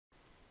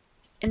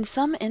In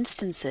some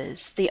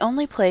instances, the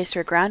only place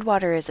where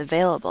groundwater is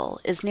available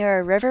is near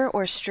a river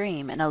or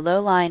stream in a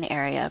low-lying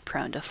area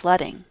prone to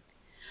flooding.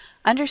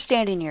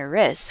 Understanding your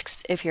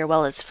risks, if your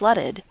well is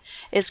flooded,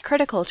 is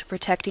critical to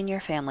protecting your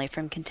family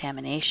from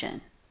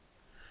contamination.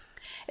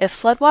 If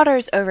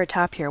floodwaters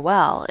overtop your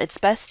well, it's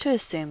best to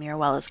assume your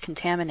well is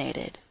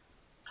contaminated.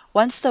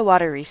 Once the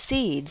water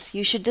recedes,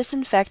 you should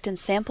disinfect and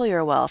sample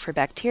your well for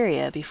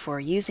bacteria before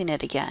using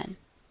it again.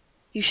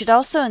 You should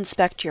also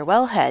inspect your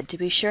wellhead to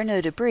be sure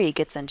no debris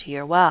gets into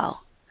your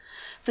well.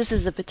 This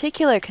is a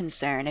particular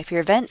concern if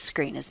your vent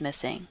screen is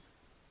missing.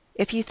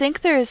 If you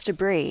think there is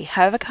debris,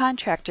 have a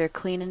contractor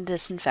clean and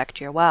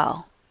disinfect your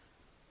well.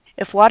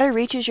 If water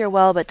reaches your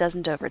well but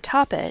doesn't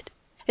overtop it,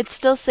 it's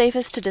still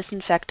safest to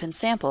disinfect and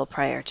sample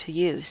prior to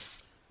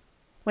use.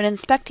 When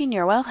inspecting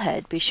your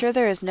wellhead, be sure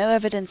there is no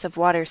evidence of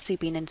water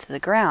seeping into the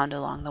ground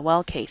along the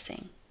well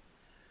casing.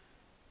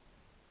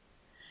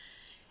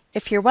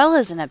 If your well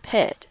is in a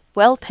pit,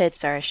 well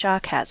pits are a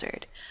shock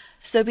hazard,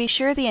 so be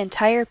sure the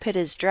entire pit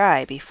is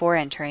dry before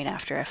entering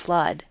after a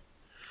flood.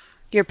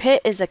 Your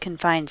pit is a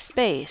confined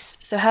space,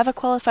 so have a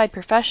qualified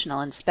professional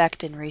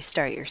inspect and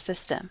restart your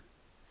system.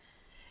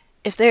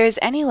 If there is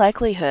any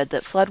likelihood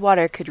that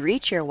floodwater could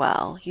reach your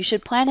well, you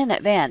should plan in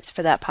advance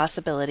for that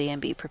possibility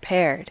and be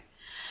prepared.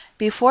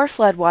 Before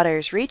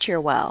floodwaters reach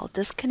your well,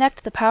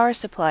 disconnect the power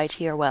supply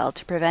to your well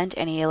to prevent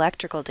any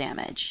electrical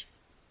damage.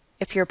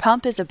 If your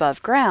pump is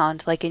above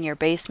ground, like in your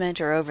basement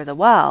or over the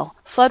well,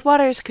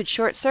 floodwaters could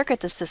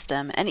short-circuit the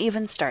system and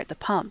even start the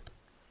pump.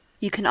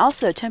 You can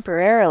also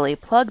temporarily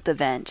plug the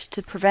vent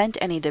to prevent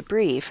any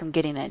debris from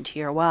getting into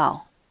your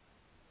well.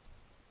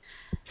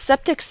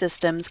 Septic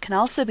systems can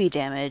also be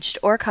damaged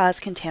or cause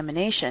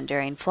contamination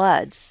during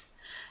floods.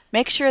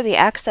 Make sure the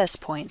access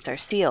points are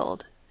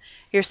sealed.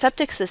 Your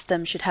septic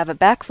system should have a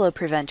backflow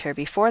preventer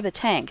before the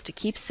tank to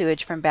keep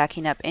sewage from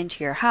backing up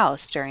into your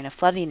house during a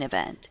flooding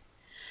event.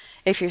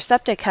 If your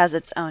septic has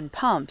its own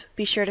pump,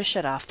 be sure to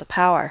shut off the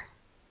power.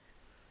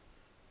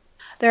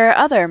 There are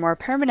other, more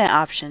permanent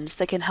options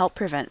that can help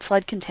prevent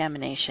flood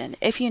contamination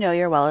if you know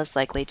your well is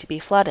likely to be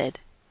flooded.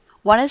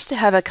 One is to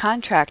have a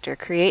contractor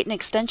create an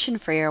extension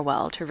for your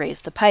well to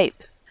raise the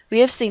pipe. We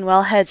have seen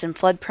wellheads in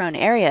flood-prone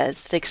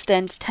areas that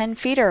extend 10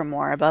 feet or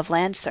more above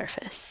land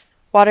surface.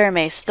 Water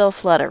may still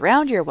flood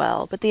around your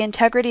well, but the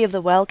integrity of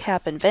the well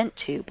cap and vent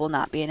tube will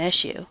not be an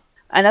issue.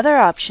 Another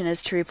option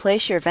is to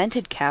replace your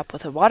vented cap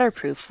with a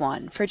waterproof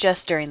one for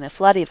just during the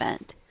flood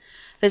event.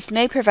 This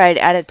may provide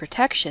added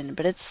protection,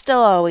 but it's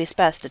still always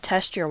best to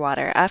test your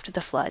water after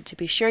the flood to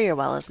be sure your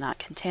well is not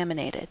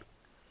contaminated.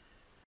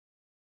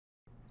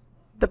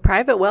 The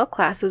private well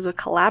class is a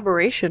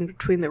collaboration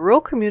between the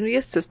Rural Community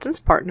Assistance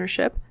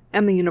Partnership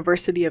and the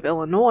University of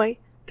Illinois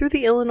through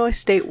the Illinois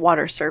State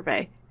Water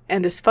Survey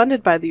and is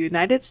funded by the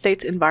United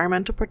States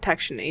Environmental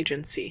Protection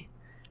Agency.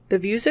 The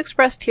views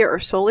expressed here are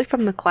solely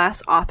from the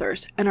class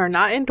authors and are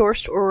not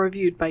endorsed or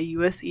reviewed by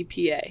US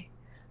EPA.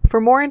 For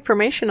more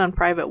information on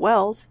private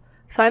wells,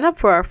 sign up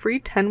for our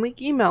free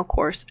 10-week email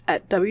course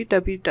at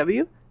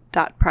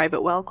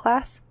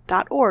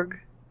www.privatewellclass.org.